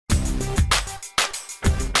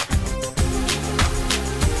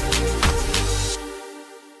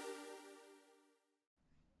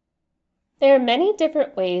There are many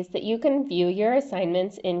different ways that you can view your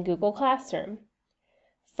assignments in Google Classroom.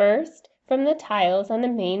 First, from the tiles on the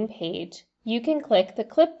main page, you can click the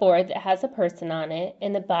clipboard that has a person on it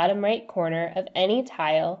in the bottom right corner of any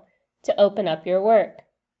tile to open up your work.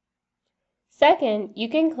 Second, you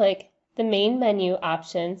can click the main menu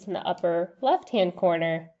options in the upper left-hand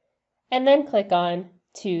corner and then click on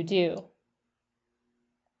To Do.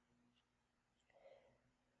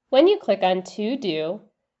 When you click on To Do,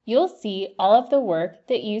 you'll see all of the work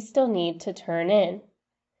that you still need to turn in.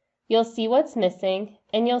 You'll see what's missing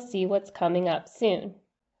and you'll see what's coming up soon.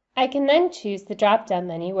 I can then choose the drop-down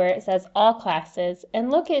menu where it says All Classes and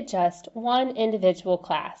look at just one individual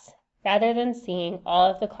class rather than seeing all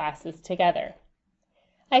of the classes together.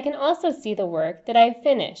 I can also see the work that I've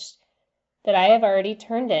finished, that I have already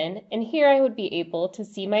turned in, and here I would be able to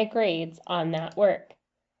see my grades on that work.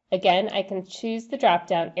 Again, I can choose the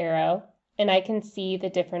drop-down arrow and I can see the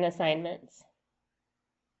different assignments.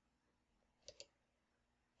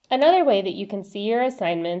 Another way that you can see your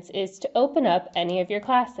assignments is to open up any of your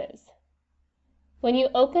classes. When you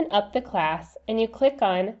open up the class and you click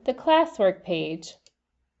on the classwork page,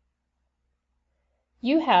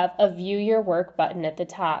 you have a View Your Work button at the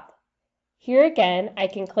top. Here again, I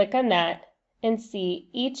can click on that and see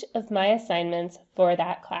each of my assignments for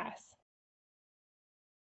that class.